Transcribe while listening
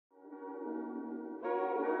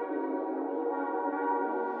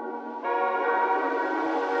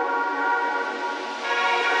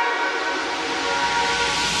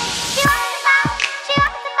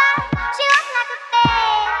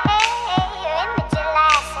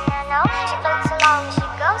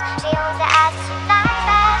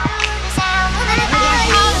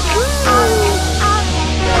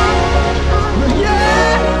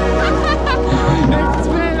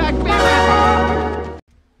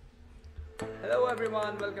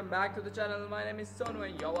everyone, welcome back to the channel. My name is Sonu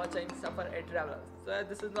and you're watching Safar a Traveler. So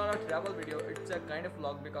this is not a travel video, it's a kind of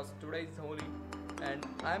vlog because today is Holi and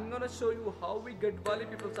I'm gonna show you how we Gadwali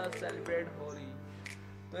people are celebrate Holi.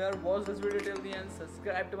 So yeah, watch this video till the end,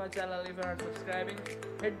 subscribe to my channel if you're not subscribing,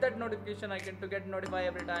 hit that notification icon to get notified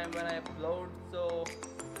every time when I upload. So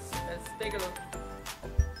let's take a look.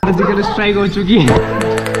 Surgical strike हो चुकी है।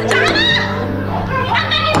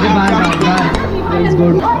 अरे बाहर let's go.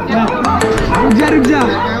 रुक जा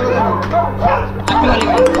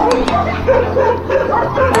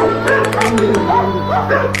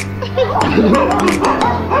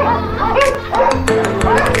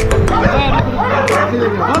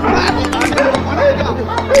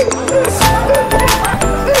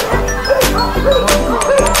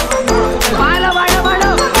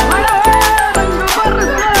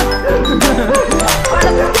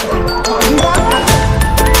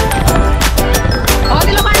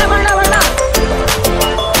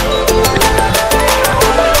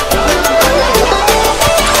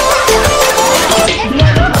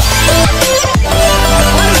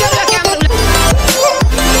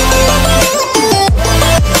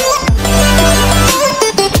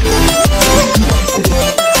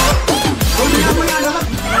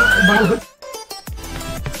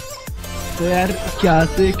तो यार क्या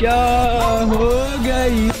से क्या हो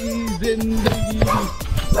गई जिंदगी।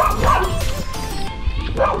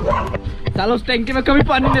 सालों उस टैंकी में कभी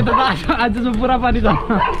पानी नहीं था, आज तो पूरा पानी था।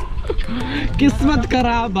 किस्मत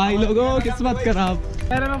खराब भाई लोगों, किस्मत खराब।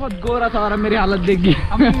 अरे मैं बहुत गोरा था और अब मेरी हालत देख गई।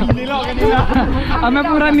 नीला हो गया, नीला। अब मैं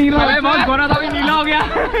पूरा नीला, बहुत गोरा था, अभी नीला हो गया।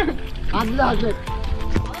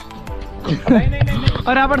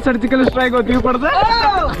 और यहाँ पर सर्जिकल स्ट्राइक होती है ऊपर से।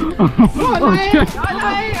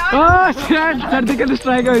 सर्जिकल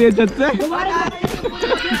स्ट्राइक हो रही है छत से।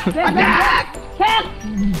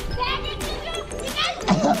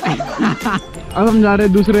 अब हम जा रहे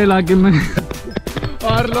हैं दूसरे इलाके में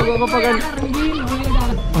और लोगों को पकड़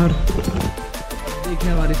और देखिए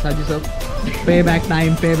हमारी साजी सब पे बैक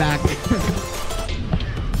टाइम, पे बैक।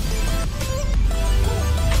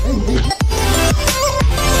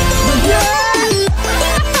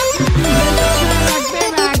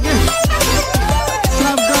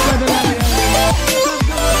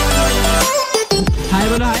 हाय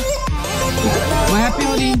बोलो, हाय। हैप्पी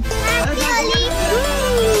होली।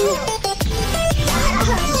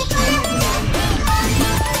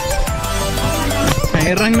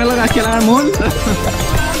 रंग में लगा के लगा मोल।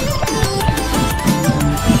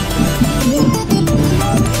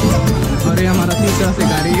 और ये हमारा तीसरा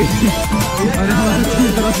शिकारी, और हमारा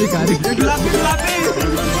तीसरा शिकारी।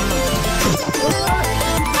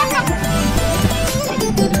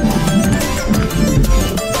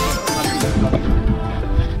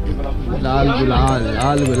 लाल गुलाल,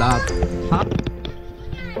 लाल गुलाब। हाँ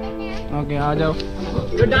ओके, आ जाओ।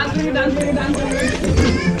 डांस करेंगे, डांस करेंगे, डांस करेंगे।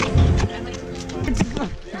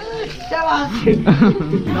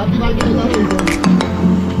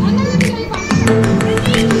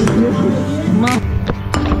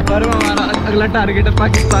 और हमारा अगला टारगेट है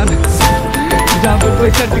पाकिस्तान, जहाँ पर कोई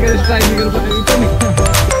सर्जिकल स्ट्राइक नहीं कर पाएगी। तो नहीं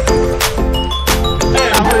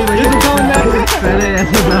पहले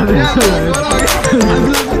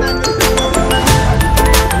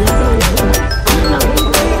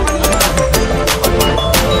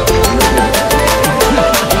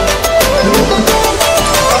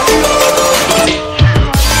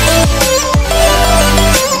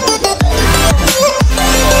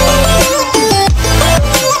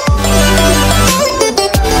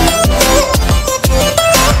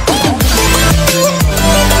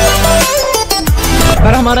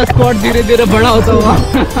हमारा स्क्वाड धीरे धीरे बड़ा होता हुआ।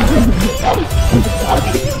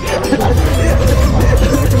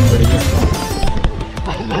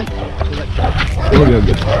 हो गया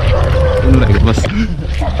बस।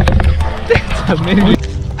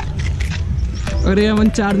 अरे हम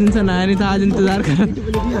 4 दिन से नहाया नहीं था, आज इंतजार कर।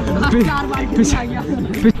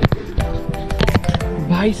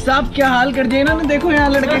 भाई साहब क्या हाल कर दिया ना, देखो यहाँ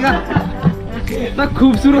लड़के का, इतना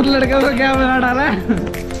खूबसूरत लड़के को क्या बना डाला है।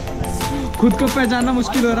 खुद को पहचानना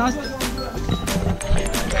मुश्किल हो रहा है।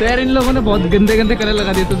 तो यार इन लोगों ने बहुत गंदे गंदे कलर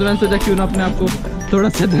लगा दिए, तो मैंने सोचा क्यों ना अपने आप को थोड़ा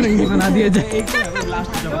सतरंगी बना दिया जाए।